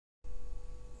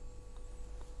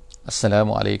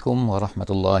Assalamualaikum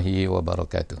warahmatullahi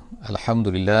wabarakatuh.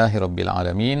 Alhamdulillahirabbil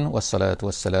alamin wassalatu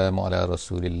wassalamu ala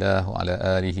Rasulillah wa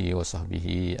ala alihi wa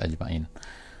sahbihi ajmain.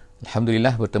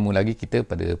 Alhamdulillah bertemu lagi kita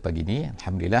pada pagi ini.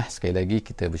 Alhamdulillah sekali lagi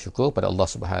kita bersyukur pada Allah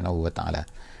Subhanahu wa taala.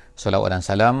 Salawat dan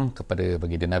salam kepada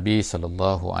baginda Nabi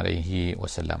sallallahu alaihi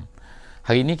wasallam.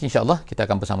 Hari ini insya-Allah kita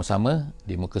akan bersama-sama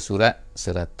di muka surat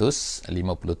 157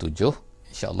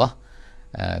 insya-Allah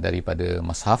daripada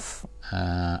Mashaf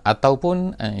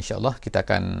ataupun insya-Allah kita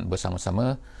akan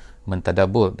bersama-sama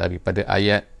mentadabbur daripada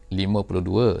ayat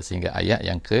 52 sehingga ayat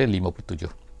yang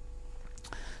ke-57.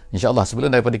 InsyaAllah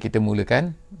sebelum daripada kita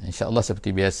mulakan, insyaAllah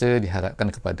seperti biasa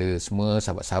diharapkan kepada semua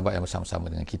sahabat-sahabat yang bersama-sama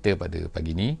dengan kita pada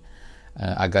pagi ini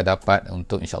agar dapat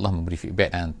untuk insyaAllah memberi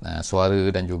feedback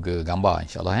suara dan juga gambar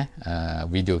insyaAllah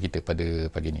video kita pada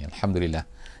pagi ini. Alhamdulillah.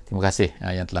 Terima kasih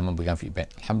yang telah memberikan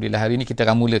feedback. Alhamdulillah hari ini kita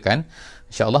akan mulakan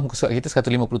insyaAllah muka surat kita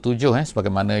 157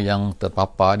 sebagaimana yang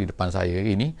terpapar di depan saya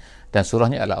hari ini, dan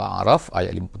surahnya adalah Al-A'raf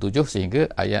ayat 57 sehingga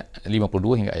ayat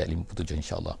 52 hingga ayat 57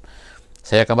 insyaAllah.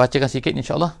 Saya akan bacakan sikit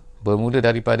insyaAllah bermula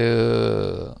daripada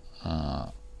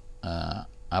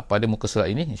pada muka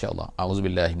surat ini insyaAllah.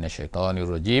 A'udzubillahi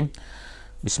minasyaitanirrajim.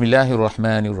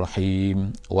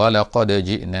 Bismillahirrahmanirrahim. Wa laqad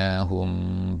ji'nahum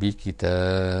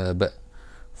bikitab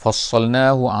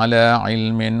fassalnahu ala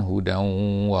ilmin hudan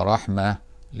wa rahmah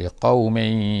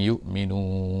liqaumin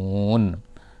yu'minun.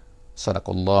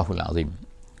 Sadaqallahul azim.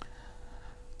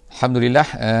 Alhamdulillah,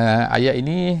 ayat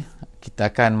ini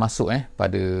kita akan masuk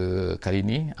pada kali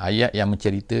ini ayat yang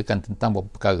menceritakan tentang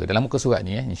beberapa perkara dalam muka surat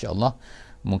ni insya-Allah.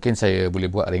 Mungkin saya boleh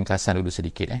buat ringkasan dulu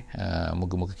sedikit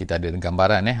moga-moga kita ada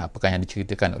gambaran apakah yang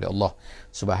diceritakan oleh Allah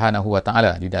Subhanahu wa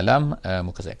taala di dalam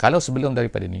muka surat. Kalau sebelum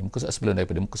daripada ni, muka surat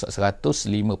muka surat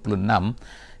 156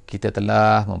 kita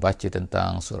telah membaca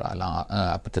tentang surah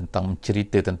tentang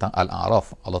cerita tentang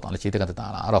Al-A'raf. Allah Taala ceritakan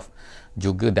tentang Al-A'raf,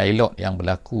 juga dialog yang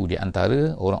berlaku di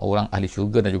antara orang-orang ahli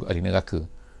syurga dan juga ahli neraka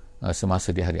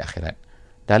semasa di hari akhirat.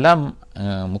 Dalam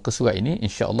muka surat ini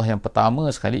insya-Allah yang pertama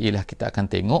sekali ialah kita akan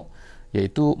tengok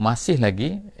iaitu masih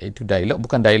lagi iaitu dialog,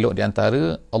 bukan dialog di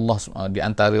antara Allah di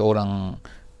antara orang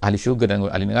ahli syurga dan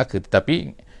ahli neraka,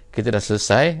 tetapi kita dah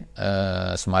selesai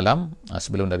semalam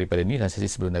sebelum daripada ni dan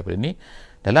sesi sebelum daripada ni.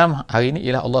 Dalam hari ini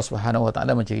ialah Allah Subhanahu wa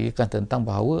taala menceritakan tentang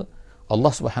bahawa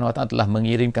Allah Subhanahu wa taala telah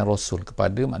mengirimkan rasul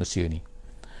kepada manusia ni.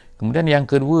 Kemudian yang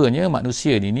keduanya,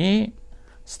 manusia ni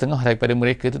setengah daripada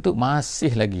mereka tu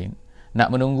masih lagi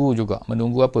nak menunggu juga.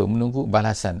 Menunggu apa? Menunggu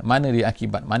balasan. Mana dia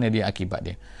akibat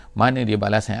dia? Mana dia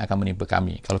balasan yang akan menimpa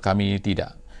kami kalau kami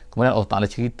tidak? Kemudian Allah Ta'ala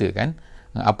ceritakan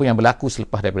apa yang berlaku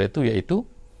selepas daripada itu, iaitu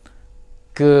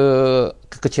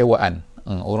kekecewaan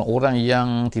orang-orang yang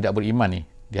tidak beriman ni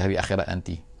di hari akhirat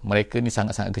nanti. Mereka ni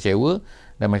sangat-sangat kecewa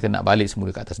dan mereka nak balik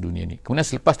semula ke atas dunia ni. Kemudian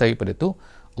selepas daripada itu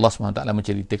Allah SWT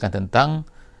menceritakan tentang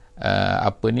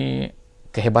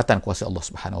kehebatan kuasa Allah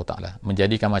Subhanahu Wa Taala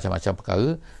menjadikan macam-macam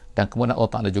perkara, dan kemudian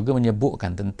Allah Taala juga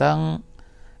menyebutkan tentang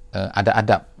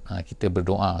adab-adab kita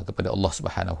berdoa kepada Allah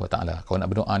Subhanahu Wa Taala. Kalau nak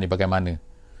berdoa ni bagaimana?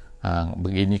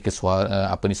 Begini ke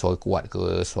suara suara kuat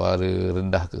ke, suara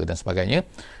rendah ke, dan sebagainya.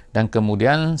 Dan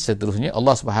kemudian seterusnya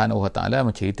Allah Subhanahu Wa Taala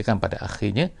menceritakan pada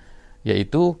akhirnya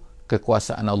iaitu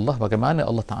kekuasaan Allah, bagaimana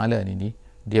Allah Taala ni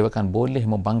dia akan boleh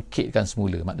membangkitkan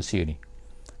semula manusia ni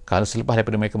kalau selepas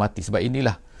daripada mereka mati. Sebab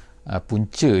inilah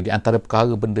punca di antara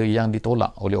perkara benda yang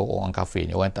ditolak oleh orang-orang kafir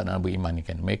ni, orang yang tak nak beriman ni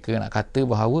kan. Mereka nak kata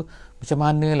bahawa macam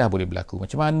manalah boleh berlaku,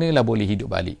 macam manalah boleh hidup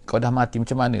balik, kau dah mati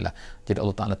macam manalah. Jadi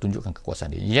Allah Ta'ala tunjukkan kekuasaan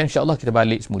dia. Ya, insyaAllah kita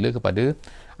balik semula kepada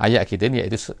ayat kita ni,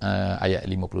 iaitu ayat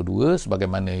 52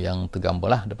 sebagaimana yang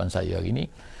tergambarlah depan saya hari ini,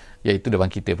 iaitu depan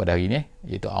kita pada hari ini,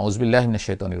 iaitu a'udzubillahi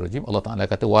minasyaitonirrajim. Allah Ta'ala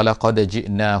kata walaqad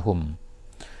ji'nahum,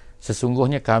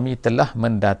 sesungguhnya kami telah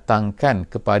mendatangkan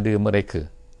kepada mereka.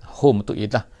 Hum tu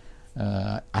ialah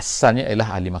asalnya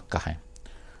ialah ahli Makkah.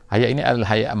 Ayat ini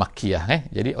adalah ayat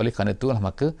Makkiyah. Jadi oleh kerana itulah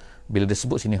maka bila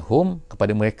disebut sini hum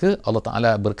kepada mereka, Allah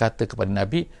Ta'ala berkata kepada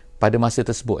Nabi pada masa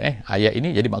tersebut ayat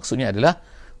ini, jadi maksudnya adalah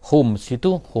hum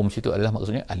situ adalah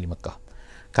maksudnya ahli Makkah.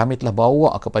 Kami telah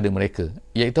bawa kepada mereka,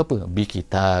 iaitu apa? Bi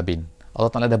kitabin. Allah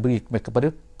Ta'ala dah beri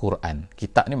kepada Quran.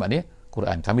 Kitab ni maknanya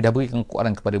Quran. Kami dah berikan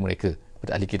Quran kepada mereka,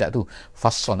 kepada ahli kitab tu.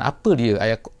 Fassal, apa dia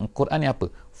ayat Quran ni apa?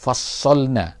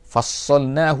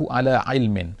 Fassalnahu ala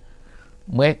ilmin.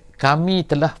 Kami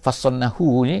telah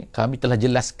fassalnahu ni, kami telah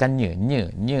jelaskannya.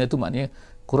 Nya tu maknanya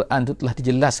Quran tu telah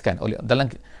dijelaskan oleh dalam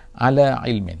ala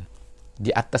ilmin,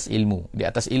 di atas ilmu. Di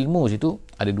atas ilmu situ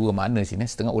ada dua makna sini.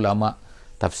 Setengah ulama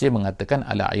tafsir mengatakan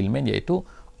ala ilmin iaitu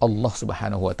Allah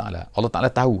Subhanahu Wa Taala. Allah Taala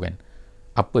tahu kan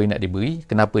apa yang nak diberi,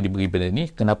 kenapa diberi benda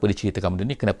ni, kenapa diceritakan benda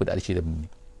ni, kenapa tak diceritakan benda ni.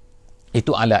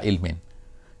 Itu ala ilmin.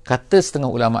 Kata setengah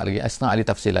ulama lagi, setengah ahli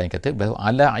tafsir lain kata bahawa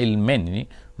ala ilmen ini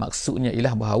maksudnya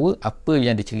ialah bahawa apa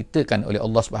yang diceritakan oleh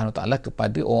Allah Subhanahu Wa Taala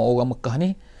kepada orang-orang Mekah ni,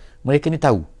 mereka ni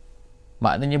tahu.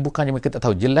 Maknanya bukannya mereka tak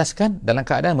tahu, jelaskan dalam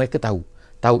keadaan mereka tahu.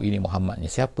 Tahu ini Muhammadnya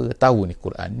siapa, tahu ni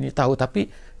Quran ni tahu, tapi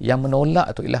yang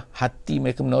menolak tu ialah hati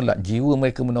mereka menolak, jiwa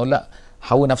mereka menolak,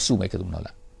 hawa nafsu mereka tu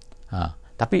menolak.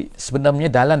 Tapi sebenarnya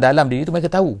dalam-dalam diri tu mereka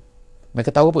tahu. Mereka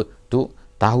tahu apa? Tu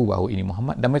tahu bahawa ini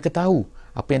Muhammad, dan mereka tahu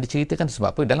apa yang diceritakan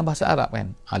sebab apa dalam bahasa Arab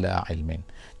kan, ala ilmin.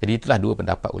 Jadi itulah dua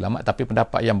pendapat ulama, tapi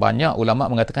pendapat yang banyak ulama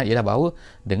mengatakan ialah bahawa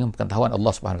dengan pengetahuan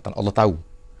Allah Subhanahu Wa Taala, Allah tahu.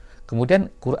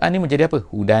 Kemudian Quran ni menjadi apa?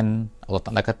 Hudan, Allah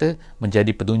Taala kata menjadi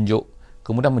petunjuk,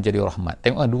 kemudian menjadi rahmat.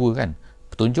 Tengoklah dua kan,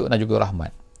 petunjuk dan juga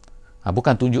rahmat.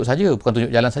 Bukan tunjuk saja, bukan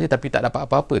tunjuk jalan saja tapi tak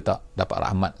dapat apa-apa, tak dapat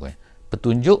rahmat kan.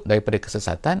 Petunjuk daripada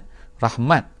kesesatan,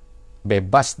 rahmat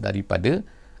bebas daripada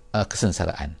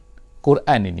kesengsaraan.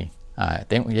 Quran ini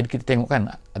jadi kita tengok kan,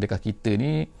 adakah kita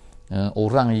ni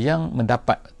orang yang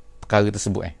mendapat perkara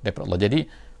tersebut daripada Allah. Jadi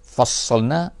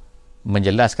fassalna,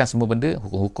 menjelaskan semua benda,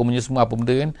 hukum-hukumnya semua apa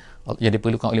benda kan yang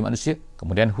diperlukan oleh manusia.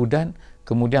 Kemudian hudan,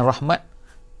 kemudian rahmat.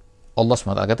 Allah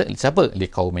SWT kata siapa?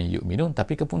 Liqaumin yu'minun,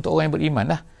 tapi untuk orang yang beriman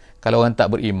lah. Kalau orang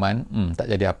tak beriman,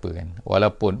 tak jadi apa kan.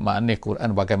 Walaupun makna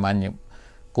Quran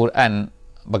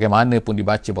bagaimana pun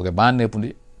dibaca, bagaimana pun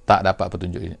tak dapat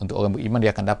petunjuk ini. Untuk orang beriman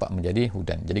dia akan dapat menjadi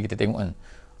hudan. Jadi kita tengok kan,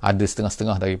 ada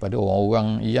setengah-setengah daripada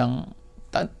orang-orang yang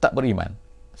tak beriman,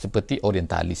 seperti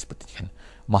orientalis, seperti kan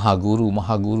maha guru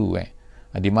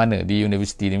di mana, di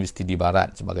universiti di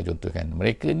barat sebagai contoh kan.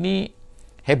 Mereka ni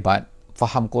hebat,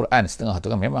 faham Quran setengah tu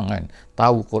kan, memang kan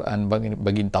tahu Quran,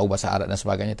 bagi tahu bahasa Arab dan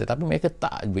sebagainya, tetapi mereka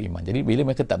tak beriman. Jadi bila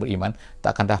mereka tak beriman,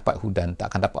 tak akan dapat hudan,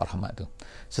 tak akan dapat rahmat tu.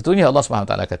 Seterusnya Allah Subhanahu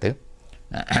Wa Taala kata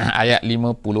ayat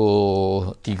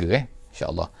 53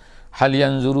 insya-Allah, hal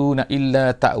yanzuruna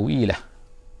illa ta'wilah.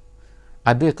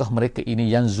 Adakah mereka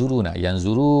ini yanzuruna?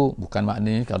 Yanzuru bukan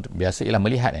maknanya kalau biasa ialah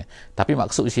melihat tapi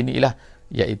maksud di sini ialah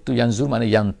iaitu yanzur makna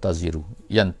yantaziru.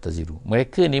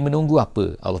 Mereka ni menunggu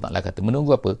apa? Allah Taala kata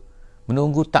menunggu apa?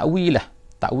 Menunggu ta'wilah.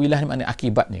 Ta'wilah ni makna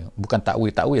akibatnya, bukan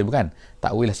takwil bukan.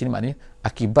 Ta'wilah sini maknanya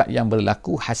akibat yang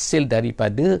berlaku hasil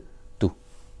daripada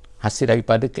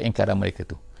keingkaran mereka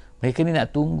tu. Mereka ni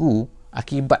nak tunggu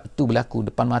akibat tu berlaku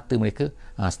depan mata mereka.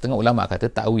 Setengah ulama kata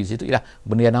ta'wil situ ialah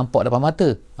benda yang nampak depan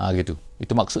mata. Gitu.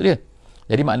 Itu maksud dia.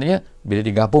 Jadi maknanya bila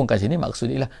digabungkan sini, maksud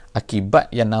dia ialah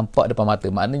akibat yang nampak depan mata.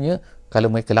 Maknanya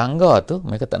kalau mereka langgar tu,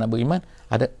 mereka tak nak beriman,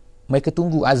 mereka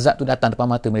tunggu azab tu datang depan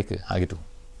mata mereka. Gitu.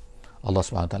 Allah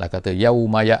SWT kata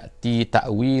yauma ya'ti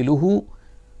ta'wiluhu,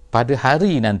 pada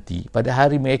hari nanti, pada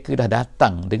hari mereka dah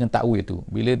datang dengan ta'wil tu,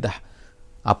 bila dah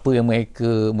apa yang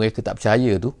mereka tak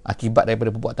percaya tu, akibat daripada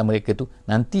perbuatan mereka tu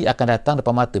nanti akan datang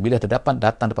depan mata. Bila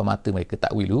datang depan mata mereka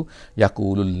ta'wilu,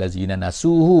 yaqulul lazina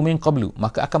nasuhu min qablu,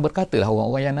 maka akan berkatalah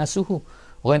orang-orang yang nasuhu,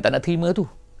 orang yang tak nak terima tu,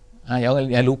 yang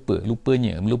lupa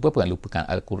apa kan, lupakan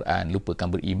Al-Quran, lupakan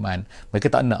beriman, mereka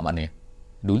tak nak maknanya.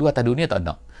 Dulu atas dunia tak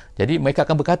nak. Jadi mereka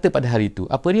akan berkata pada hari itu,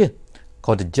 apa dia?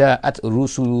 Qad ja'at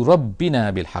rusulu rabbina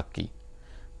bil haqqi,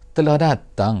 telah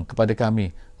datang kepada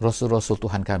kami rasul-rasul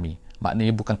Tuhan kami.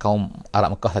 Maknanya bukan kaum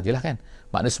Arab Mekah sajalah kan,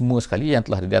 maknanya semua sekali yang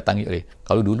telah didatangi oleh,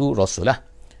 kalau dulu rasul lah,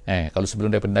 kalau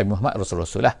sebelum daripada Nabi Muhammad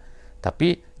rasul-rasul lah.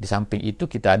 Tapi di samping itu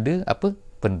kita ada apa?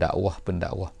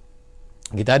 Pendakwah.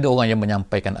 Kita ada orang yang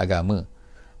menyampaikan agama.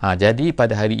 Jadi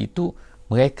pada hari itu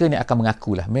mereka ni akan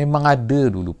mengakulah memang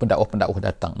ada dulu pendakwah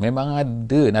datang, memang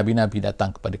ada nabi-nabi datang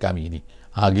kepada kami ni.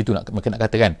 Gitu mereka nak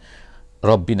katakan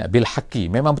Rabbina bil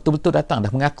haqqi, memang betul-betul datang, dah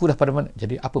mengaku dah pada mana.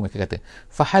 Jadi apa mereka kata?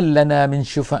 Fahal lana min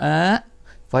syufa'a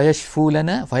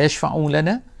fayashfa'u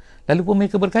lana. Lalu pun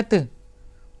mereka berkata,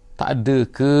 tak ada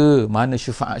ke mana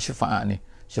syufa'a ni?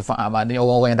 Syufa'a maknanya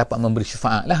orang-orang yang dapat memberi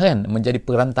syufa'a lah kan, menjadi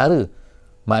perantara.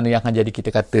 Mana yang akan jadi, kita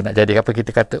kata nak jadi apa,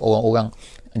 kita kata orang-orang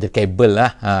jadi kabel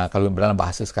lah. Kalau dalam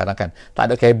bahasa sekarang kan, tak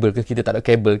ada kabel ke, kita tak ada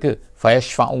kabel ke?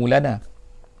 Fayashfa'u lana,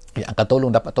 yang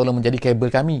akan dapat tolong menjadi kabel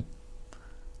kami.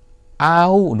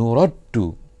 Au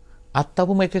nuraddu,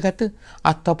 ataupun mereka kata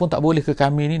ataupun tak boleh ke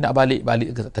kami ni nak balik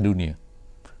ke atas dunia.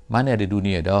 Mana ada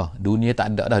dunia dah, dunia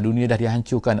tak ada dah, dunia dah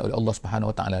dihancurkan oleh Allah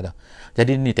Subhanahu Wa Taala dah.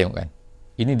 Jadi ni tengok kan,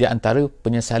 ini di antara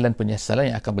penyesalan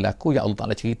yang akan berlaku yang Allah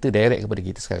Taala cerita direct kepada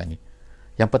kita sekarang ni.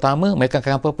 Yang pertama, mereka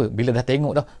akan apa bila dah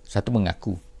tengok dah, satu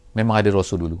mengaku memang ada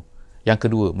rasul dulu. Yang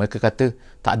kedua, mereka kata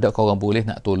tak ada orang boleh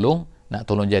nak tolong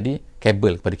jadi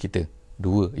kabel kepada kita.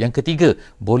 Dua. Yang ketiga,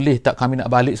 boleh tak kami nak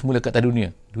balik semula ke atas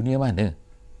dunia? Dunia mana?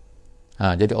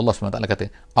 Jadi Allah SWT kata,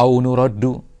 au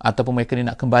nuraddu, ataupun mereka ni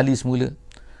nak kembali semula.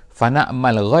 Fa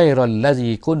na'mal ghairal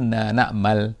ladzi kunna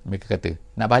na'mal. Mereka kata,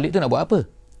 nak balik tu nak buat apa?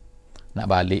 Nak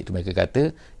balik tu mereka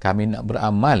kata, kami nak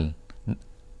beramal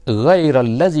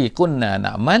ghairal ladzi kunna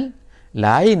na'mal,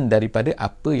 lain daripada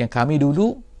apa yang kami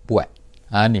dulu buat.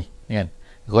 Ni kan,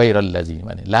 ghairal ladzi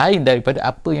maknanya lain daripada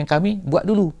apa yang kami buat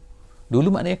dulu. Dulu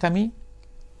maknanya kami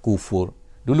kufur,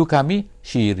 dulu kami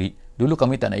syirik, dulu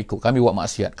kami tak nak ikut, kami buat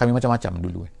maksiat, kami macam-macam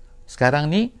dulu.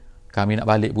 Sekarang ni kami nak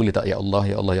balik, boleh tak ya Allah,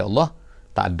 ya Allah, ya Allah?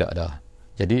 Tak ada dah.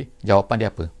 Jadi jawapan dia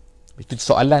apa? Itu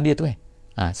soalan dia tu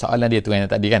soalan dia tu yang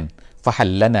tadi kan,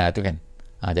 fahallana tu kan.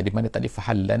 Jadi mana tadi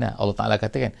fahallana, Allah Ta'ala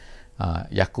kata kan,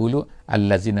 yaqulu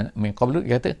allazina min qablu,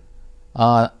 dia kata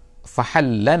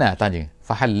fahallana, tanya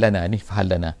fahallana, ni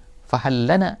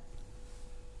fahallana,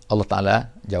 Allah Ta'ala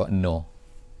jawab no,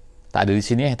 tak ada di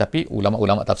sini tapi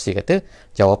ulama-ulama tafsir kata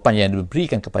jawapan yang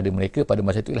diberikan kepada mereka pada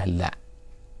masa itu ialah la,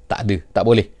 tak ada, tak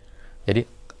boleh.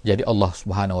 Jadi Allah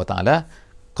Subhanahu Wa Ta'ala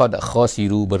qad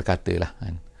khasiru, berkatalah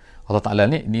kan. Allah Ta'ala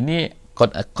ni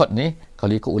qad ni,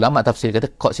 kalau ikut ulama tafsir kata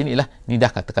qad sini ialah ni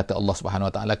dah kata-kata Allah Subhanahu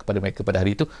Wa Ta'ala kepada mereka pada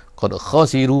hari itu, qad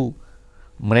khasiru,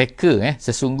 mereka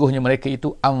sesungguhnya mereka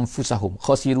itu anfusahum,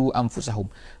 khasiru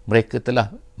anfusahum, mereka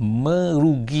telah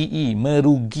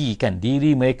merugikan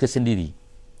diri mereka sendiri.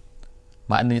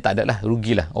 Maknanya tak adalah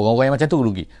rugilah, orang-orang yang macam tu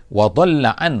rugi. Wa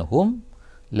dhalla anhum,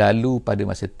 lalu pada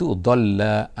masa tu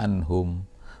dhalla anhum,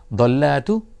 dhalla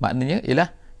tu maknanya ialah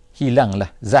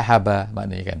hilanglah, zahaba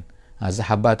maknanya kan.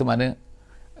 Zahaba tu makna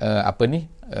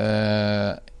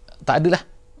tak adalah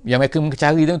yang mereka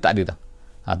mencari tu, tak ada dah.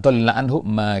 Dhalla anhum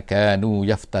ma kanu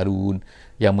yaftarun,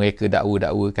 yang mereka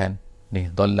dakwa-dakwakan ni,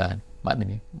 dhalla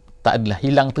maknanya tak adalah,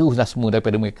 hilang teruslah semua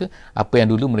daripada mereka apa yang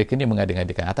dulu mereka ni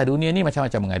mengada-ngadakan. Atas dunia ni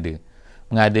macam-macam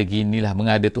mengada ginilah,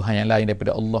 mengada Tuhan yang lain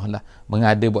daripada Allah lah,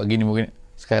 mengada buat gini.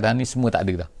 Sekarang ni semua tak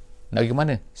ada dah. Nak pergi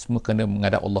mana? Semua kena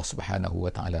menghadap Allah Subhanahu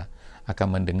Wa Ta'ala, akan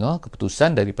mendengar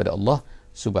keputusan daripada Allah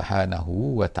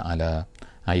Subhanahu Wa Ta'ala.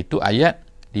 Itu ayat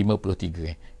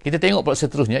 53. Kita tengok pula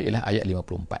seterusnya ialah ayat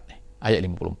 54. Ayat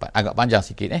 54 agak panjang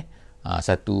sikit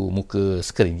satu muka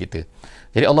skrin kita.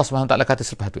 Jadi Allah Subhanahu Wa Ta'ala kata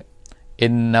selepas tu,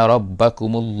 inna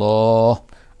rabbakumullah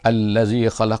allazi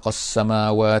khalaqas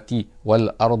samawati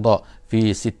wal arda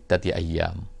fi sittati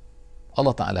ayyam.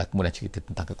 Allah Ta'ala kemudian cerita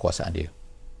tentang kekuasaan dia.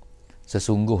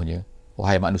 Sesungguhnya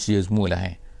wahai manusia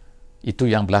semualah, itu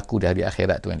yang berlaku di hari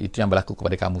akhirat tu kan, itu yang berlaku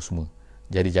kepada kamu semua.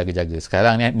 Jadi jaga-jaga.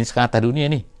 Sekarang ni sekarang atas dunia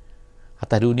ni.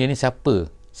 Atas dunia ni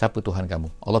siapa Tuhan kamu?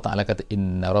 Allah Ta'ala kata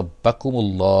inna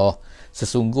rabbakumullah,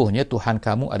 sesungguhnya Tuhan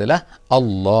kamu adalah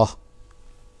Allah.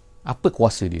 Apa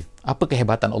kuasa dia? Apa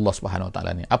kehebatan Allah Subhanahu Wa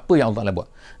Ta'ala ni? Apa yang Allah Ta'ala buat?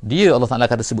 Dia, Allah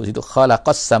Ta'ala kata sebut situ,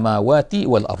 khalaqas samawati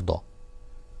wal arda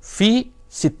fi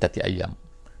sittati ayyam.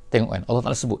 Tengok kan, Allah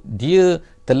Ta'ala sebut dia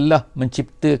telah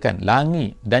menciptakan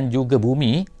langit dan juga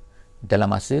bumi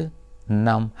dalam masa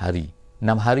 6 hari.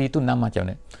 6 hari itu 6 macam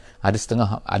mana?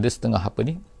 Ada setengah apa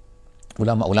ni?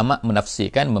 Ulama-ulama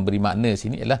menafsirkan, memberi makna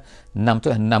sini ialah 6 tu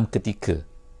adalah 6 ketika.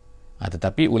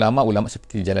 Tetapi ulama-ulama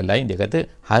seperti jalan lain dia kata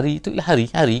hari itu ialah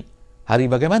hari. Hari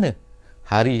bagaimana?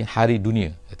 Hari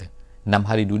dunia kata. 6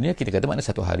 hari dunia kita kata makna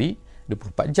satu hari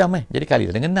 24 jam Jadi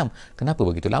kalilah dengan 6. Kenapa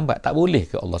begitu lambat? Tak boleh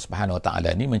ke Allah Subhanahu Wa Ta'ala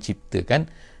ni menciptakan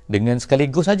dengan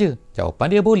sekaligus saja? Jawapan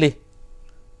dia boleh.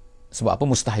 Sebab apa?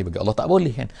 Mustahil bagi Allah, tak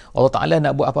boleh kan. Allah Ta'ala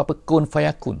nak buat apa-apa kun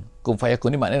fayakun. Kun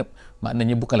fayakun ni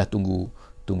maknanya bukanlah tunggu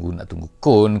nak tunggu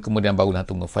kun kemudian barulah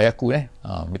tunggu fayakun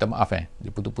minta maaf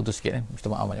dia putus-putus sikit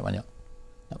minta maaf banyak-banyak.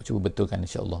 Nak cuba betulkan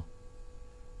insya-Allah.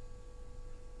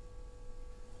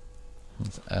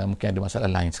 Mungkin ada masalah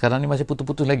lain. Sekarang ni masih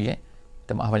putus-putus lagi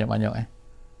minta maaf banyak-banyak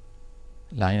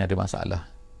lain ada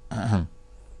masalah.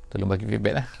 Tolong bagi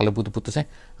feedback kalau putus-putus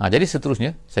jadi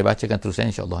seterusnya saya bacakan terusnya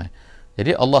insya-Allah.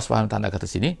 Jadi Allah Subhanahu Wa Taala kata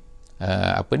sini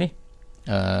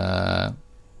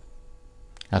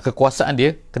kekuasaan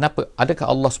dia, kenapa? Adakah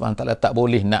Allah Subhanahu Wa Taala tak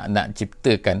boleh nak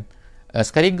ciptakan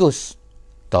sekaligus?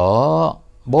 Tak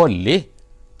boleh.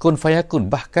 Kun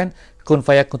fayakun, bahkan kun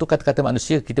fayakun tu kata-kata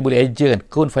manusia kita boleh eja kan,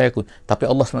 kun fayakun,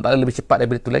 tapi Allah Subhanahu Wa Taala lebih cepat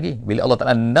daripada itu lagi. Bila Allah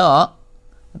Taala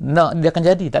nak dia akan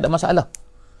jadi, tak ada masalah.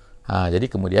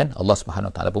 Jadi kemudian Allah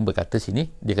Subhanahu Wa Taala pun berkata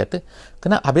sini, dia kata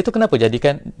habis tu kenapa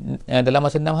jadikan dalam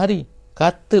masa 6 hari?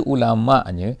 Kata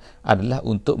ulama'nya adalah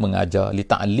untuk mengajar li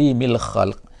ta'limil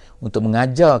khalq, untuk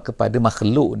mengajar kepada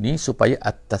makhluk ni supaya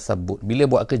at-tasabbut. Bila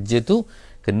buat kerja tu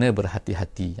kena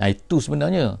berhati-hati. Itu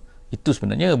sebenarnya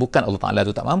bukan Allah Ta'ala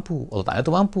tu tak mampu. Allah Ta'ala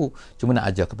tu mampu. Cuma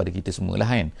nak ajar kepada kita semualah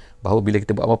kan, bahawa bila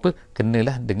kita buat apa-apa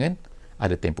kenalah dengan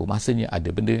ada tempoh masanya, ada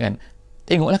benda kan.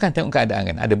 Tengok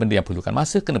keadaan kan. Ada benda yang perlukan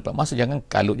masa, kena pula masa, jangan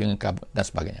kalut, jangan kabut dan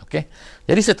sebagainya. Okey.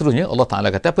 Jadi seterusnya Allah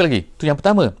Ta'ala kata apa lagi? Tu yang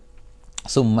pertama.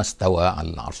 Summastawa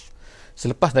al-arsh.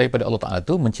 Selepas daripada Allah Ta'ala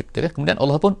tu menciptakan, kemudian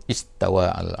Allah pun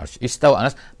istawa al-arsh. Istawa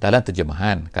al-arsh dalam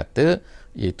terjemahan kata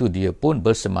iaitu dia pun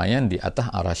bersemayam di atas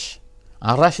arasy.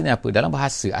 Arash ni apa? Dalam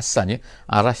bahasa asalnya,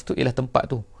 arash tu ialah tempat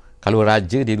tu. Kalau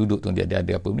raja dia duduk tu, dia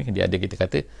ada apa ni? Dia ada, kita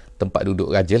kata tempat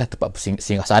duduk raja lah, tempat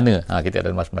singgah sana. Kita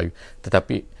ada dalam bahasa Melayu.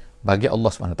 Tetapi bagi Allah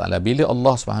SWT, bila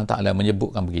Allah SWT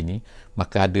menyebutkan begini,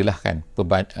 maka adalah kan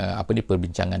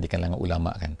perbincangan di kalangan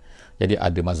ulama kan. Jadi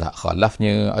ada mazhab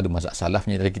khalafnya, ada mazhab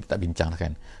salafnya, jadi kita tak bincang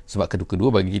kan. Sebab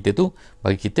kedua-kedua bagi kita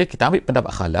ambil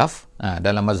pendapat khalaf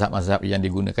dalam mazhab-mazhab yang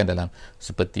digunakan dalam,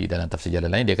 seperti dalam tafsir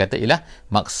jalan lain, dia kata ialah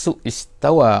maksud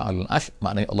istawa al-arsh,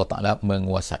 maknanya Allah Ta'ala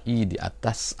menguasai di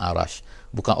atas arash.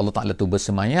 Bukan Allah Ta'ala tu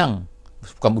bersemayang,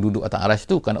 bukan duduk atas arash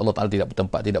tu, kan Allah Ta'ala tidak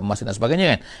bertempat, tidak bermasa dan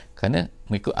sebagainya kan. Kerana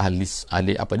mengikut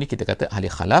ahli kita kata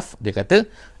ahli khalaf, dia kata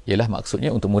ialah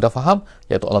maksudnya untuk mudah faham,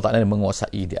 iaitu Allah Ta'ala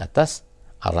menguasai di atas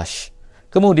arash.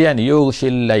 Kemudian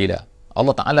yughshil laila,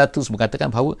 Allah Ta'ala tu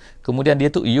mengatakan bahawa kemudian dia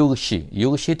tu yughshi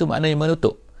tu maknanya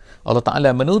menutup. Allah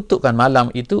Ta'ala menutupkan malam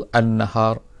itu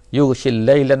an-nahar, yughshil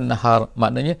lailan nahar,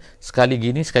 maknanya sekali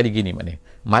gini maknanya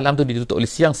malam tu ditutup oleh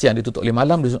siang ditutup oleh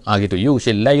malam, gitu.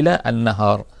 Yughshil laila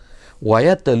an-nahar wa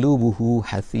yatlubuhu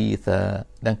hasitha,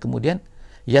 dan kemudian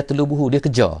yatlubuhu, dia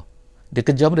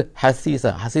kejar benda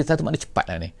hasitha tu maknanya cepat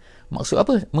lah ni. Maksud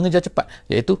apa mengejar cepat?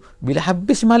 Iaitu bila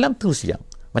habis malam tu siang,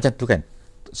 macam tu kan.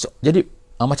 Jadi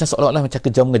macam seolah-olah macam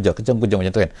kejar mengejar macam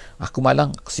tu kan. Aku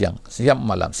malam, siang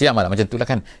malam macam tu lah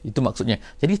kan. Itu maksudnya.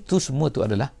 Jadi tu semua tu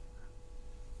adalah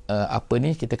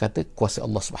kita kata kuasa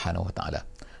Allah Subhanahu Wa Taala.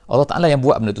 Allah Ta'ala yang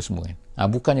buat benda tu semua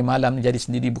kan. Bukannya malam ni jadi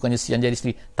sendiri, bukannya siang jadi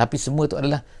sendiri, tapi semua tu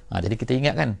adalah jadi kita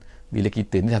ingat kan, bila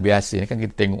kita ni dah biasa ni kan,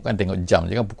 kita tengok jam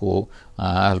je kan, pukul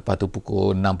lepas tu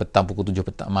pukul 6 petang, pukul 7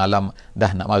 petang malam,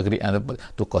 dah nak maghrib,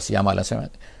 tukar siang malam,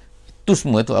 tu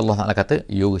semua tu Allah Ta'ala kata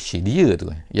yughshi, dia tu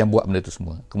yang buat benda tu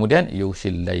semua. Kemudian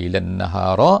yughshil lailan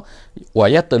nahara wa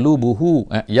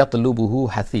yatlubuhu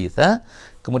hasitha,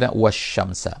 kemudian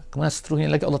wasyamsa, kemudian seterusnya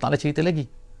lagi Allah Ta'ala cerita lagi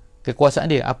kekuasaan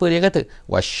dia. Apa dia kata?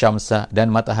 Wasyamsa, dan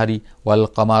matahari, wal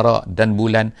qamara, dan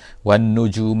bulan, wan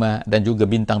nujuma, dan juga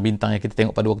bintang-bintang yang kita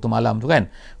tengok pada waktu malam tu kan.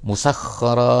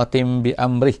 Musakhkharatin bi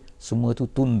amrih, semua tu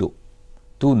tunduk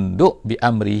bi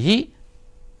amrihi,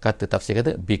 kata tafsir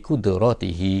kata bi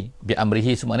qudratihi, bi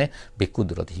amrihi semuanya bi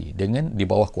qudratihi, dengan di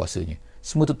bawah kuasanya.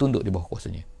 Semua tu tunduk di bawah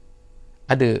kuasanya.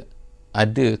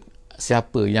 Ada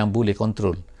siapa yang boleh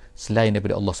kontrol selain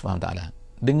daripada Allah Subhanahu Wa Taala?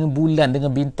 Dengan bulan, dengan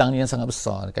bintang ni yang sangat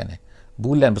besar kan.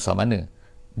 Bulan besar mana?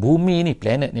 Bumi ni,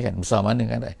 planet ni kan besar mana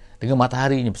kan. Dengan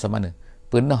matahari ni besar mana?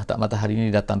 Pernah tak matahari ni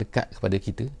datang dekat kepada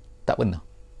kita? Tak pernah.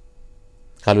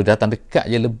 Kalau datang dekat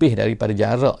je lebih daripada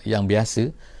jarak yang biasa,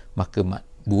 maka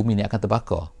bumi ni akan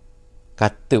terbakar.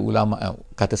 Kata ulama,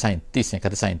 kata saintis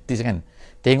kan,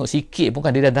 tengok sikit pun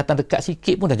kan, dia dah datang dekat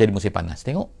sikit pun dah jadi musim panas.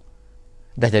 Tengok,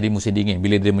 dah jadi musim dingin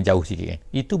bila dia menjauh sikit kan.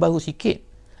 Itu baru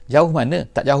sikit. Jauh mana?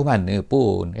 Tak jauh mana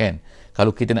pun kan.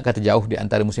 Kalau kita nak kata jauh di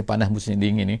antara musim panas, musim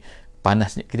dingin ni,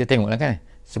 panas ni kita tengoklah kan,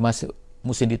 semasa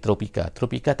musim di tropika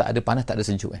tak ada panas, tak ada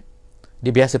sejuk kan.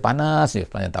 Dia biasa panas je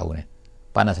sepanjang tahun kan.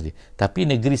 Panas saja. Tapi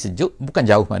negeri sejuk bukan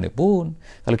jauh mana pun.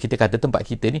 Kalau kita kata tempat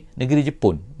kita ni negeri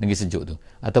Jepun, negeri sejuk tu,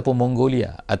 ataupun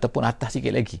Mongolia, ataupun atas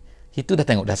sikit lagi, itu dah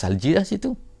tengok dah salji dah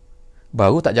situ.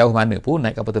 Baru tak jauh mana pun,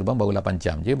 naik kapal terbang baru 8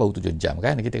 jam je, baru 7 jam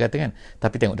kan kita kata kan.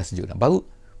 Tapi tengok dah sejuk dah.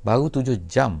 Baru 7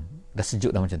 jam dah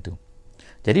sejuk dah macam tu.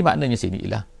 Jadi maknanya sini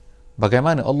ialah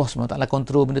bagaimana Allah SWT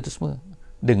kontrol benda tu semua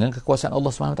dengan kekuasaan Allah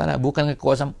SWT, bukan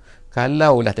kekuasaan.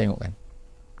 Kalau lah tengok kan,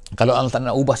 kalau Allah tak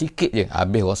nak ubah sikit je,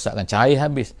 habis rosakkan, cair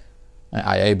habis.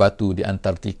 Air batu di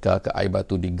Antartika ke, air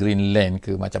batu di Greenland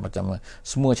ke, macam-macam,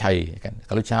 semua cair kan.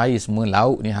 Kalau cair semua,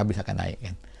 laut ni habis akan naik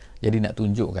kan. Jadi nak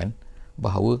tunjukkan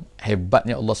bahawa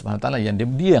hebatnya Allah SWT yang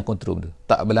dia yang kontrol tu.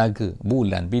 Tak berlaga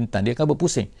bulan, bintang, dia akan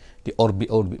berpusing di orbit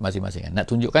masing-masing kan. Nak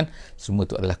tunjukkan semua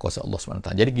tu adalah kuasa Allah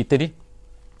SWT. Jadi kita ni,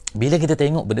 bila kita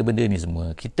tengok benda-benda ni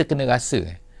semua, kita kena rasa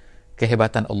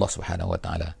kehebatan Allah SWT.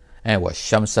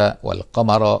 Wasyamsa wal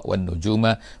qamara wan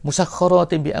nujuma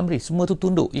musakhkharatin bi amri, semua tu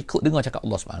tunduk ikut dengar cakap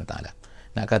Allah SWT.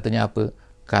 Nak katanya apa?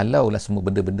 Kalaulah semua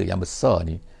benda-benda yang besar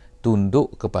ni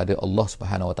tunduk kepada Allah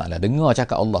SWT, dengar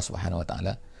cakap Allah SWT,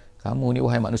 kamu ni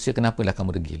wahai manusia, kenapalah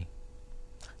kamu degil?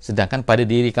 Sedangkan pada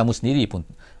diri kamu sendiri pun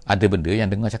ada benda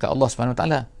yang dengar cakap Allah SWT.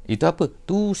 Itu apa?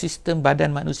 Tu sistem badan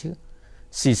manusia,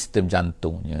 sistem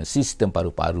jantungnya, sistem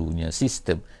paru-parunya,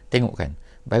 sistem, tengok kan,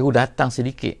 baru datang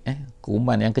sedikit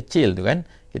kuman yang kecil tu kan,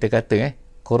 kita kata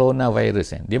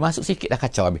coronavirus kan, dia masuk sikit dah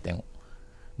kacau habis. Tengok,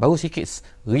 baru sikit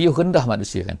riuh rendah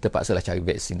manusia kan, terpaksalah cari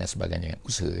vaksin dan sebagainya kan,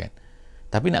 usaha kan.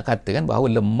 Tapi nak katakan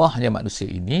bahawa lemahnya manusia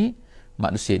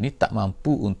ini tak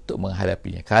mampu untuk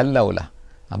menghadapinya. Kalaulah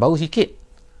baru sikit,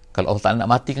 kalau Allah Ta'ala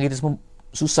nak matikan kita semua,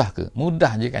 susah ke?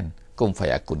 Mudah je kan, kum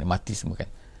fayakun, mati semua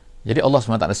kan. Jadi Allah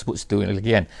SWT sebut situ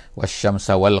lagi kan,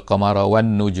 wasyamsa wal qamara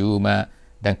wan nujuma,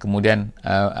 dan kemudian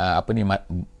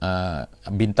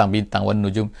bintang-bintang wan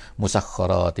nujum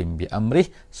musakhkharatin bi amrih,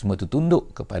 semua itu tunduk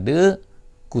kepada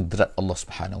kudrat Allah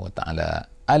Subhanahu wa taala.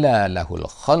 Ala lahul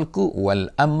khalqu wal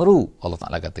amru. Allah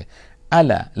Taala kata,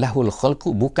 ala lahul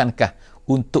khalqu, bukankah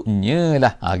untuknya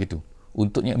lah, gitu.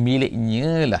 Untuknya,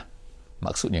 miliknya lah.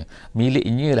 Maksudnya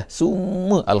miliknya lah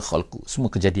semua al khalqu,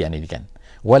 semua kejadian ini kan.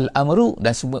 Wal amru,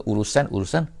 dan semua urusan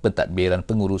pentadbiran,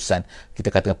 pengurusan, kita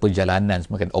katakan perjalanan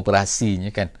semua kan,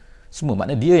 operasinya kan, semua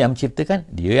makna dia yang menciptakan,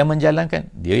 dia yang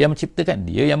menjalankan, dia yang menciptakan,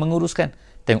 dia yang menguruskan.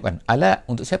 Tengok kan, ala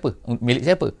untuk siapa, milik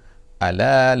siapa?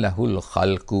 Ala lahul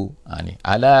khalqu, ni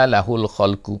ala lahul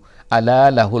khalqu,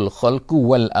 ala lahul khalqu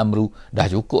wal amru. Dah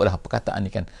cukup dah perkataan ni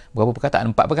kan, berapa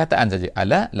perkataan? 4 perkataan saja.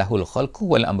 Ala lahul khalqu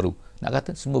wal amru, nak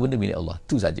kata semua benda milik Allah,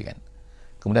 tu saja kan.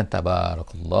 Kemudian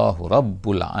tabarakallahu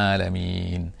rabbul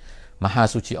alamin, maha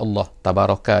suci Allah.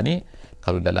 Tabaraka ni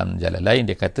kalau dalam jalan lain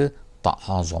dia kata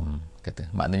ta'azam, kata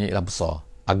maknanya ialah besar,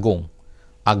 agung.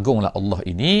 Agunglah Allah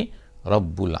ini,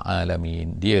 rabbul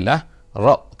alamin, dialah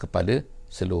Rabb kepada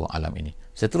seluruh alam ini.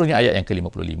 Seterusnya ayat yang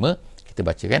ke-55 kita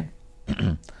baca kan.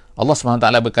 Allah SWT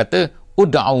berkata,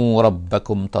 ud'u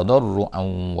rabbakum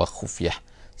tadarru'an wa khufyah.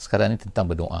 Sekarang ni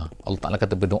tentang berdoa. Allah Ta'ala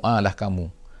kata, berdoalah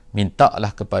kamu,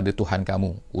 mintalah kepada Tuhan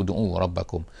kamu, ud'u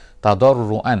rabbakum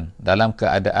tadarruan, dalam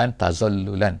keadaan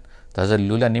tazallulan.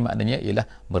 Tazallulan ni maknanya ialah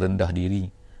merendah diri,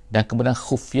 dan kemudian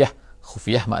khufyah.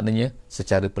 Khufyah maknanya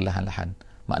secara perlahan-lahan,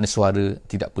 makna suara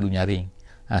tidak perlu nyaring.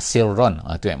 Sirron,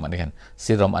 tu yang maknanya kan.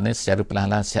 Sirron maknanya secara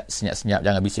perlahan-lahan, senyap-senyap,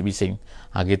 jangan bising-bising,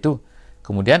 gitu.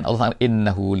 Kemudian Allah Ta'ala,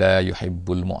 innahu la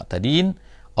yuhibbul mu'tadin.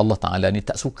 Allah Ta'ala ni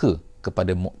tak suka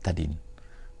kepada mu'tadin.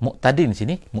 Mu'tadin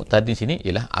sini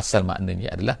ialah asal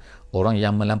maknanya adalah orang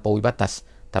yang melampaui batas.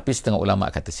 Tapi setengah ulama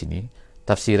kata sini,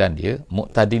 tafsiran dia,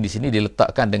 mu'tadin di sini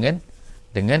diletakkan dengan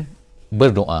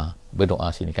berdoa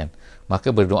sini kan.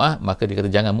 Maka berdoa, maka dia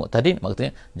kata jangan mu'tadin,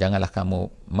 maksudnya janganlah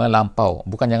kamu melampau.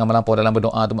 Bukan jangan melampau dalam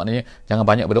berdoa tu maknanya jangan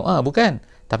banyak berdoa, bukan.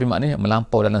 Tapi maknanya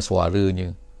melampau dalam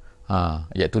suaranya.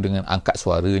 Iaitu dengan angkat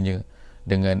suaranya,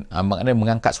 dengan maknanya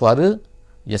mengangkat suara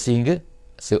ya, sehingga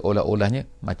seolah-olahnya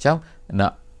macam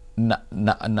nak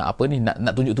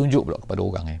tunjuk-tunjuk pula kepada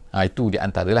orang. Itu di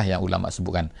antaralah yang ulama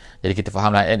sebutkan. Jadi kita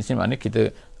fahamlah ayat di sini, maknanya kita,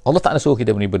 Allah Ta'ala suruh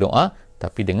kita berdoa,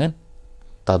 tapi dengan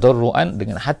tadarruan,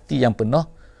 dengan hati yang penuh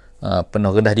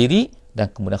rendah diri,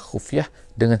 dan kemudian khufyah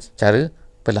dengan cara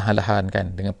perlahan-lahan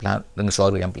kan, dengan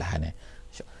suara yang perlahan.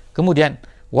 Kemudian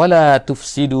wala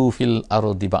tufsidu fil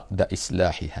ardi ba'da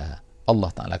islahiha. Allah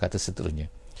Ta'ala kata seterusnya,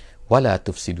 wala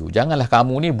tufsidu, janganlah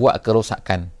kamu ni buat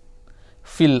kerosakan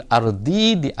fil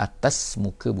ardi, di atas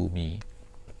muka bumi.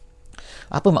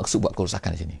 Apa maksud buat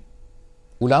kerosakan di sini?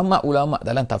 Ulama-ulama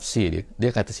dalam tafsir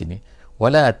dia kata sini,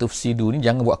 wala tufsidu ni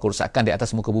jangan buat kerosakan di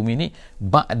atas muka bumi ni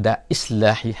ba'da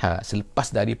islahiha,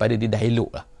 selepas daripada dia dah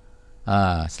elok lah.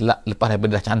 Lepas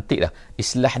daripada dah cantik dah.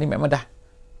 Islah ni memang dah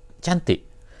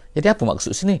cantik. Jadi apa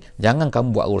maksud sini? Jangan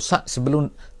kamu buat rosak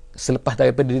selepas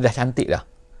daripada dia dah cantik dah.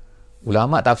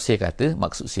 Ulama tafsir kata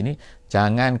maksud sini,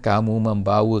 jangan kamu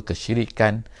membawa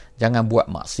kesyirikan, jangan buat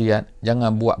maksiat,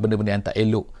 jangan buat benda-benda yang tak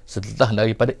elok setelah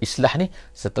daripada islah ni,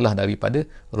 setelah daripada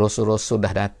rasul-rasul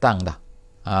dah datang dah.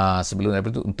 Sebelum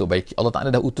daripada itu untuk baiki. Allah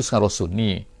Ta'ala dah utuskan rasul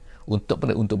ni untuk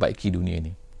baiki dunia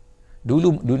ni.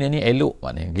 Dulu dunia ni elok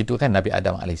maknanya, gitu kan. Nabi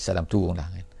Adam AS turunlah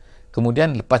kan.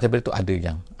 Kemudian lepas daripada itu ada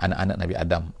yang anak-anak Nabi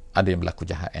Adam, ada yang berlaku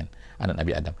jahat kan, anak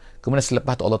Nabi Adam. Kemudian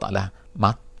selepas tu Allah Ta'ala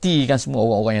matikan semua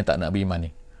orang-orang yang tak nak beriman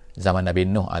ni, zaman Nabi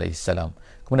Nuh AS.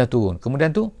 Kemudian turun,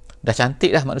 kemudian tu dah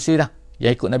cantik dah manusia dah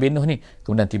yang ikut Nabi Nuh ni.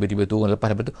 Kemudian tiba-tiba turun, lepas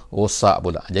daripada tu rosak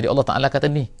pula. Jadi Allah Ta'ala kata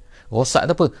ni,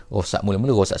 rosak tu apa? Rosak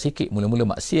mula-mula rosak sikit, mula-mula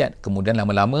maksiat, kemudian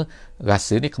lama-lama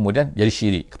rasa ni, kemudian jadi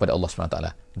syirik kepada Allah SWT.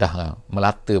 Dah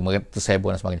melata, tersebut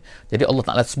dan sebagainya. Jadi Allah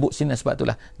Ta'ala sebut sini, sebab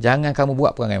itulah jangan kamu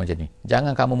buat perangai macam ni.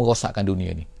 Jangan kamu merosakkan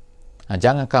dunia ni.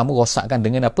 Jangan kamu rosakkan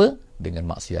dengan apa? Dengan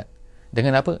maksiat.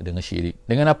 Dengan apa? Dengan syirik.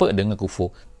 Dengan apa? Dengan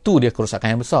kufur. Tu dia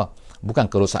kerosakan yang besar.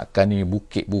 Bukan kerosakan ni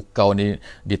bukit bukau ni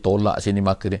ditolak sini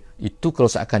maka dia. Itu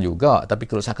kerosakan juga, tapi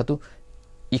kerosakan tu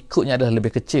ikutnya adalah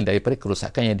lebih kecil daripada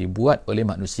kerosakan yang dibuat oleh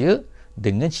manusia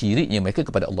dengan syiriknya mereka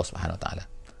kepada Allah Subhanahu Wa Taala.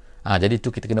 Jadi itu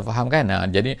kita kena faham kan.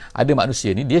 Jadi ada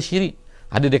manusia ni dia syirik,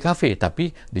 ada dia kafir, tapi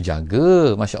dia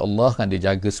jaga, Masya Allah kan, dia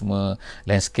jaga semua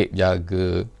landscape,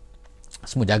 jaga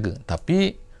semua, jaga.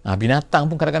 Tapi binatang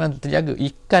pun kadang-kadang terjaga,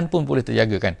 ikan pun boleh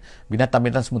terjaga kan,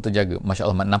 binatang-binatang semua terjaga, Masya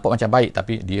Allah, nampak macam baik,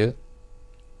 tapi dia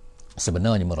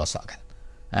sebenarnya merosakkan.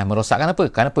 Merosakkan apa?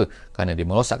 Kenapa? Kerana dia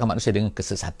merosakkan manusia dengan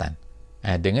kesesatan.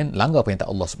 dengan langgar perintah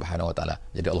Allah Subhanahu Wa Taala.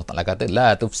 Jadi Allah Taala kata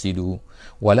la tufsidu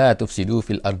wala tufsidu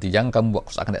fil ardi, jangan kamu buat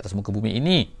kerosakan di atas muka bumi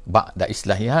ini ba'da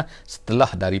islahiha,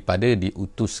 setelah daripada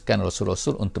diutuskan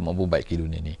rasul-rasul untuk memperbaiki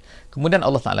dunia ini. Kemudian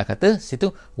Allah Taala kata situ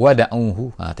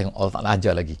wada'uhu, tengok Allah Taala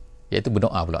ajar lagi, iaitu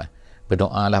berdoa pula.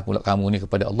 Berdoalah pula kamu ni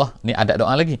kepada Allah. Ni ada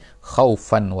doa lagi,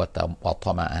 khaufan wa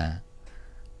tama'a,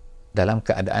 dalam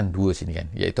keadaan dua sini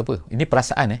kan, iaitu apa? Ini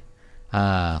perasaan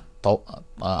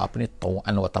apa ni,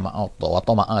 tau'an wa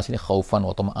tama'a sini, khaufan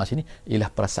wa tama'a sini ialah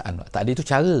perasaan. Tadi itu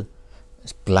cara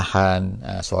perlahan,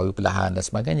 suara perlahan dan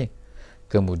sebagainya.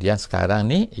 Kemudian sekarang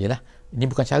ni ialah, ini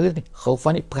bukan cara ni,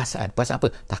 khaufan ni perasaan. Perasaan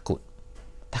apa? Takut.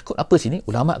 Takut apa sini?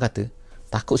 Ulama kata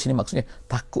takut sini maksudnya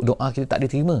takut doa kita tak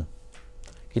diterima.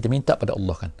 Kita minta pada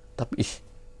Allah kan, tapi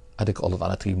adakah Allah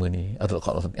Ta'ala terima ni?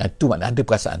 Itu makna ada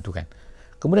perasaan tu kan.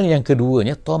 Kemudian yang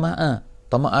keduanya tama'a.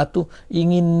 Tama'a tu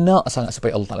ingin nak sangat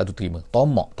supaya Allah Ta'ala tu terima.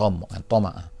 Tamak kan,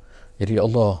 tama'a. Jadi ya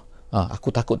Allah, aku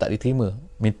takut tak diterima,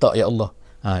 minta ya Allah.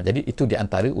 Jadi itu di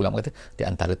antara, ulama kata di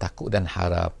antara takut dan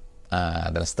harap,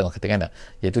 dan setengah kata kan,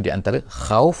 iaitu di antara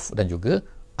khauf dan juga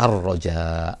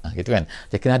ar-raja, gitu kan.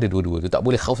 Jadi kena ada dua-dua tu, tak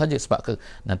boleh khauf saja, sebab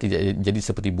nanti jadi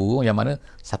seperti burung yang mana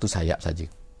satu sayap saja.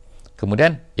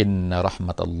 Kemudian inna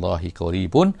rahmatallahi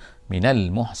qaribun minal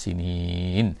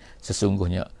muhsinin,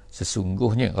 sesungguhnya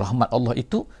rahmat Allah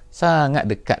itu sangat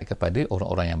dekat kepada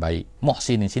orang-orang yang baik.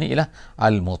 Muhsin di sini ialah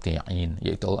al-muti'in,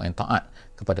 iaitu orang yang taat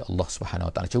kepada Allah Subhanahu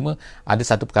Wa Taala. Cuma ada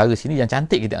satu perkara sini yang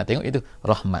cantik kita nak tengok, iaitu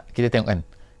rahmat. Kita tengok kan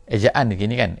ejaan di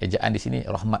sini kan, ejaan di sini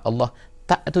rahmat Allah,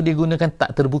 tak tu digunakan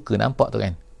tak terbuka, nampak tu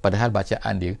kan. Padahal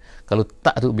bacaan dia, kalau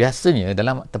tak tu biasanya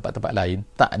dalam tempat-tempat lain,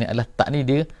 tak ni adalah, tak ni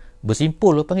dia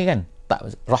bersimpul panggil kan, tak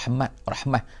rahmat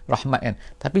kan.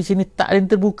 Tapi sini tak ada yang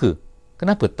terbuka.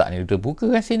 Kenapa tak ni terbuka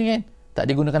kan sini kan? Tak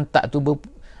digunakan tak tu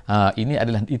ini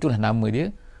adalah, itulah nama dia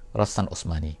Rasan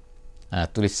Osmani.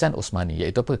 Tulisan Osmani,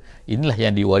 iaitu apa? Inilah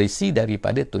yang diwarisi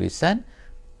daripada tulisan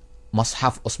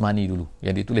Mushaf Osmani dulu,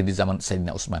 yang ditulis di zaman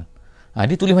Sayyidina Osman.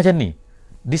 Ditulis macam ni.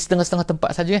 Di setengah-setengah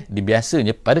tempat saja.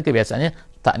 Pada kebiasaannya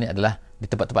tak ni adalah, di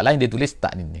tempat-tempat lain dia tulis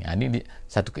tak ni. Ini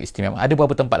satu keistimewaan. Ada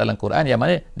beberapa tempat dalam Quran yang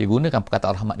mana digunakan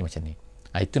perkataan rahmat ni macam ni.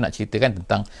 Itu nak ceritakan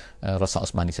tentang Rasul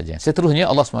Osmani saja. Seterusnya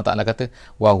Allah SWT kata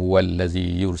wa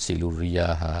huwallazi yursilur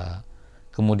riyaha.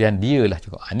 Kemudian dialah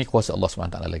juga, ini kuasa Allah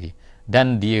SWT lagi.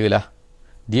 Dan dialah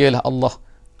Allah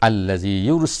allazi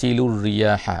yursilur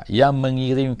riyaha, yang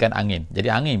mengirimkan angin. Jadi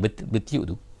angin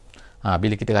bertiup tu,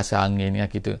 bila kita rasa angin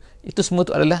kita, itu semua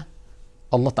tu adalah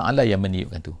Allah Ta'ala yang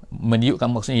meniupkan tu. Meniupkan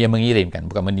maksudnya yang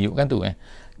mengirimkan, bukan meniupkan tu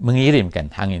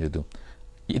mengirimkan angin tu.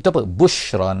 Itu apa?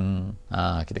 Bushran.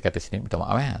 Kita kata sini, minta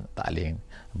maaf tak boleh.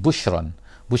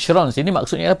 Bushran sini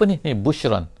maksudnya apa ni?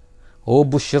 Bushran.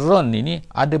 Bushran ini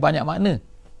ada banyak makna.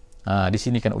 Di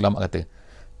sini kan ulama kata.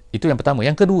 Itu yang pertama.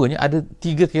 Yang keduanya, ada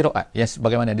 3 qiraat yang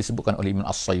sebagaimana disebutkan oleh Imam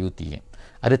As-Sayuti.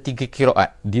 Ada 3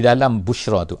 qiraat di dalam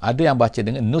bushra tu. Ada yang baca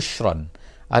dengan nushran,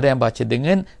 ada yang baca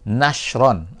dengan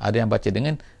nashran, ada yang baca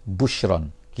dengan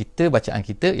bushran. Bacaan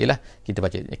kita ialah kita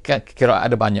baca, qiraat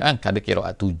ada banyak kan, ada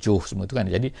qiraat 7 semua tu kan.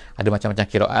 Jadi ada macam-macam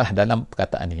qiraat dalam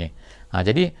perkataan ni.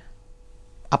 Jadi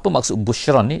apa maksud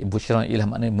bushran ni? Bushran ialah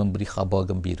maknanya memberi khabar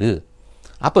gembira.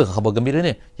 Apa khabar gembira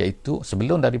ni? Iaitu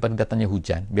sebelum daripada datangnya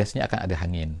hujan, biasanya akan ada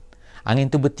angin.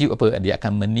 Angin tu bertiup apa? Dia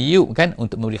akan meniup kan,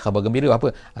 untuk memberi khabar gembira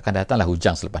apa? Akan datanglah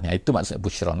hujan selepasnya. Itu maksud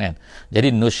bushran kan.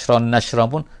 Jadi nushran, nashran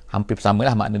pun hampir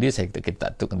samalah makna dia. Kita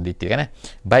tak tahu detail kan.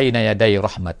 Baina yaday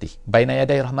rahmati. Baina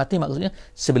yaday rahmati maksudnya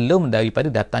sebelum daripada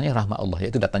datangnya rahmat Allah,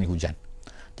 iaitu datangnya hujan.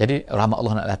 Jadi rahmat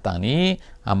Allah nak datang ni,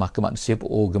 maka manusia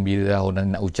pun gembira dah,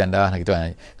 nak hujan dah gitu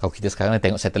kan. Kalau kita sekarang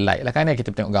tengok satellite lah kan, kita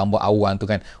tengok gambar awan tu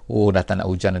kan, datang nak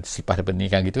hujan nanti selepas daripada ni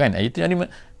kan, gitu kan.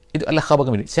 Itu adalah khabar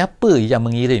gembira. Siapa yang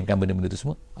mengirimkan benda-benda itu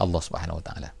semua? Allah Subhanahu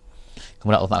Wa Taala.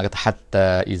 Kemudian Allah Taala kata hatta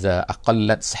iza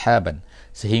aqallat sahaban,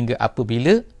 sehingga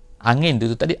apabila angin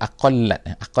tu tadi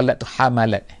aqallat tu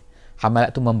hamalat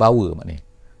tu membawa maknanya.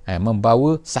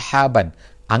 Membawa sahaban,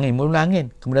 angin, mula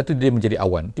angin, kemudian tu dia menjadi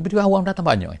awan. Tiba-tiba awan datang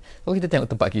banyak. Kalau kita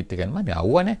tengok tempat kita kan, mana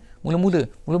awan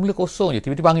mula-mula kosong je,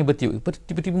 tiba-tiba angin bertiup,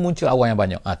 tiba-tiba muncul awan yang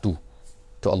banyak. Tu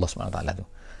Allah Subhanahu Wa Taala tu.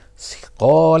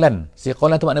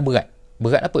 Siqalan tu makna berat.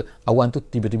 Berat apa? Awan tu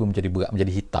tiba-tiba menjadi berat, menjadi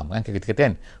hitam kan, kita kata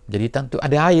kan, menjadi hitam tu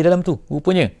ada air dalam tu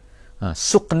rupanya.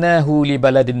 Suqnahu li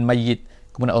baladin mayyit.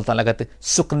 Kemudian Allah Taala kata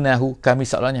suqnahu, kami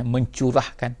seolahnya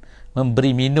mencurahkan,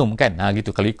 memberi minum kan,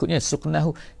 gitu. Kalau ikutnya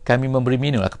suqnahu, kami memberi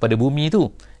minum kepada bumi tu,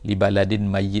 li baladin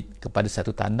mayyit, kepada satu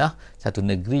tanah, satu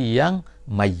negeri yang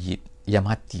mayyit, yang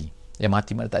mati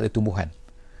maknanya tak ada tumbuhan.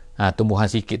 Tumbuhan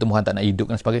sikit, tumbuhan tak nak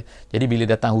hidup dan sebagainya. Jadi bila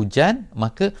datang hujan,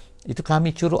 maka itu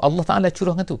kami Allah Ta'ala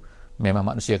curahkan tu, Memang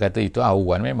manusia kata itu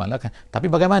awan, memanglah kan. Tapi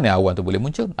bagaimana awan tu boleh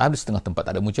muncul? Ada setengah tempat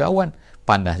tak ada muncul awan.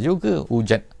 Panas juga,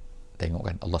 hujan. Tengok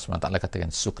kan, Allah SWT katakan,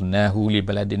 suknahu li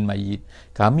baladin mayyit.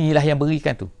 Kamilah yang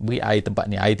berikan tu. Beri air tempat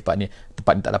ni, tempat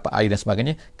ni tak dapat air dan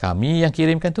sebagainya. Kami yang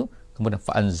kirimkan tu. Kemudian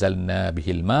fa'anzalna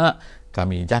bihil ma'.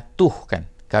 Kami jatuhkan,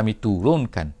 kami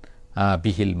turunkan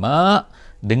bihil ma',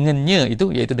 dengannya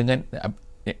itu, iaitu dengan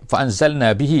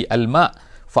fa'anzalna bihi al-ma'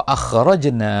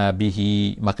 fa'akhrajna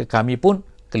bihi, maka kami pun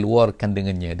keluarkan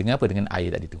dengannya. Dengan apa? Dengan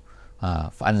air tadi tu.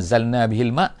 Fa'anzalna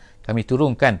bihil ma', kami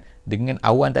turunkan dengan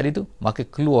awan tadi tu, maka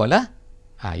keluarlah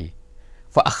air.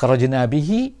 Fa'akhrajna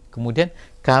bihi, kemudian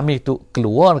kami tu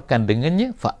keluarkan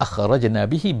dengannya. Fa'akhrajna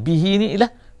bihi, bihi ni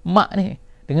ialah ma' ni,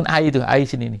 dengan air tu, air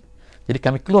sini ni. Jadi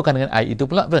kami keluarkan dengan air itu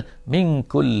pula min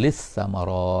kullis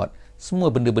samarat,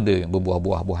 semua benda-benda yang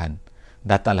berbuah-buah-buahan.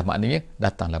 Datanglah, maknanya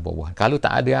datanglah buah-buahan. Kalau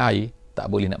tak ada air, tak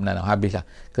boleh nak menanam, habislah,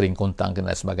 kering kontang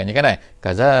dan sebagainya kan.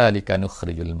 Kazalika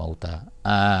nukhrijul mauta.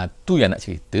 Tu yang nak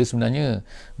cerita sebenarnya.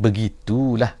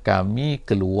 Begitulah kami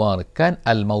keluarkan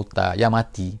al-mauta, yang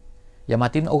mati. Yang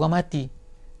mati ni orang mati.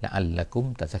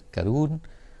 La'allakum tazakkarun.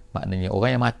 Maknanya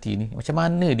orang yang mati ni, macam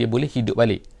mana dia boleh hidup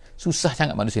balik? Susah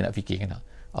sangat manusia nak fikir kan.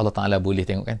 Allah Ta'ala boleh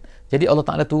tengok kan. Jadi Allah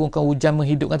Ta'ala turunkan hujan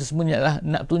menghidupkan tu semuanya adalah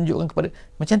nak tunjukkan kepada,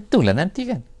 macam itulah nanti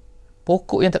kan.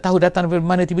 Pokok yang tak tahu datang dari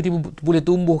mana tiba-tiba boleh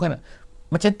tumbuh kan.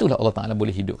 Macam itulah Allah Ta'ala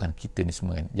boleh hidupkan kita ni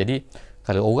semua kan. Jadi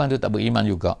kalau orang tu tak beriman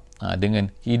juga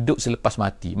dengan hidup selepas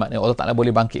mati, maknanya Allah Ta'ala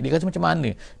boleh bangkit, dia kata macam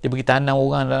mana? Dia pergi tanam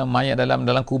orang dalam mayat,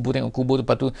 dalam kubur, tengok kubur tu,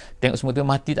 lepas tu tengok semua tu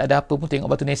mati, tak ada apa pun,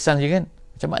 tengok batu nisan je kan.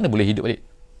 Macam mana boleh hidup balik?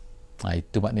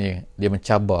 Itu maknanya dia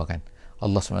mencabarkan.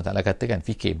 Allah SWT katakan,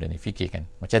 fikir benda ni, fikirkan.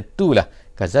 Macam itulah,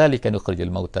 kazalika nukhrijul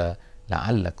mauta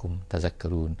la'allakum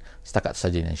tazakkarun. Setakat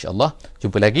saja insya-Allah.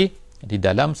 Jumpa lagi di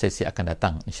dalam sesi akan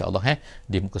datang insya-Allah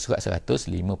di muka surat 158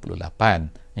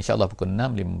 insya-Allah pukul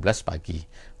 6.15 pagi.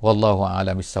 Wallahu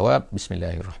a'lam bissawab.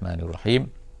 Bismillahirrahmanirrahim.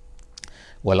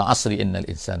 Wal 'asri innal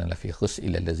insana lafi khusr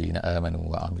illa allazina amanu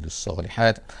wa 'amilus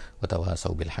shalihat wa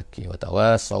tawasaw bil haqqi wa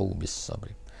tawasaw bis sabr.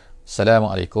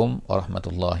 Assalamualaikum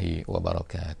warahmatullahi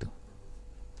wabarakatuh.